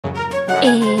A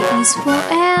is for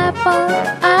apple,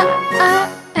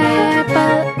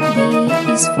 apple. B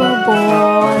is for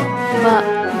ball,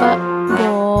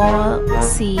 ball.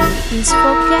 C is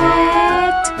for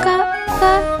cat,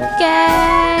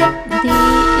 cat. D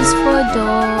is for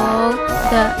dog,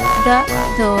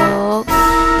 dog.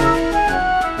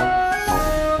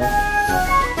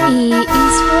 E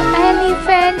is for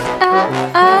elephant,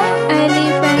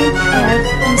 elephant. F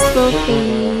is for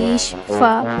fish,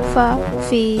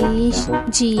 fish.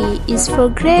 G is for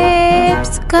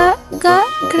grapes,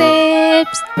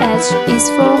 grapes. H is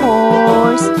for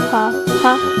horse,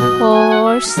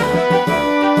 horse.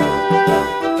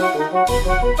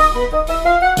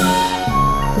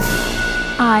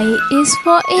 I is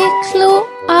for igloo,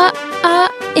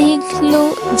 igloo.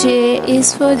 J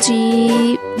is for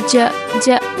jeep, jeep.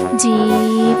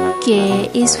 K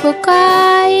is for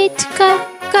kite, kite.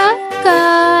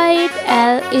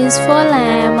 L is for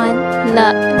lemon,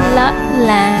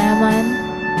 lemon.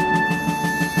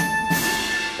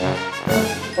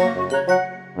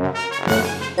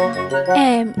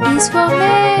 M is for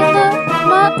mango,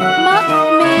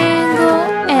 mango.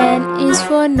 N is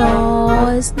for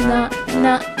nose,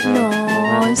 nose.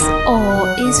 O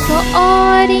is for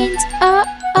orange,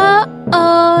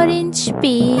 orange. P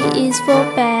is for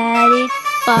parrot,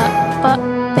 parrot.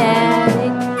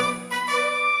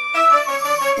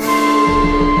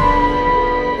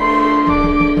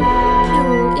 Q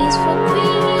is for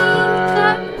queen,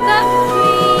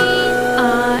 queen.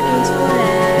 R is for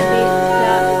rabbit,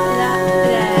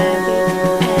 rabbit.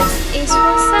 S is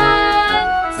for sun,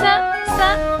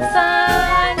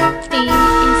 sun. T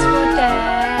is for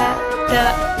tap,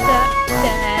 tap.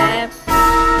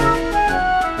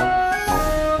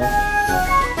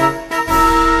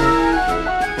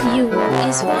 U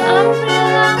is for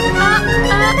umbrella,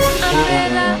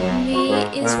 umbrella. V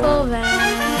is for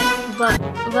van, van.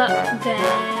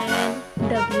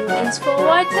 W is for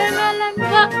watermelon,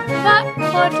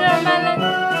 watermelon.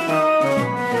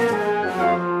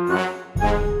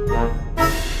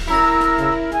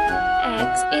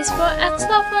 X is for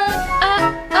xylophone,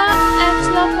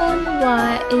 xylophone. Y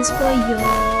is for yo.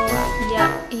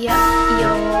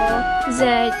 Z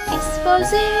is for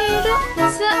zero,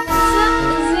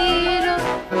 zero.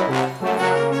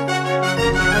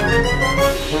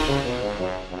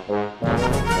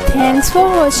 Thanks for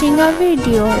watching our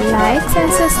video. Like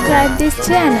and subscribe this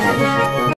channel.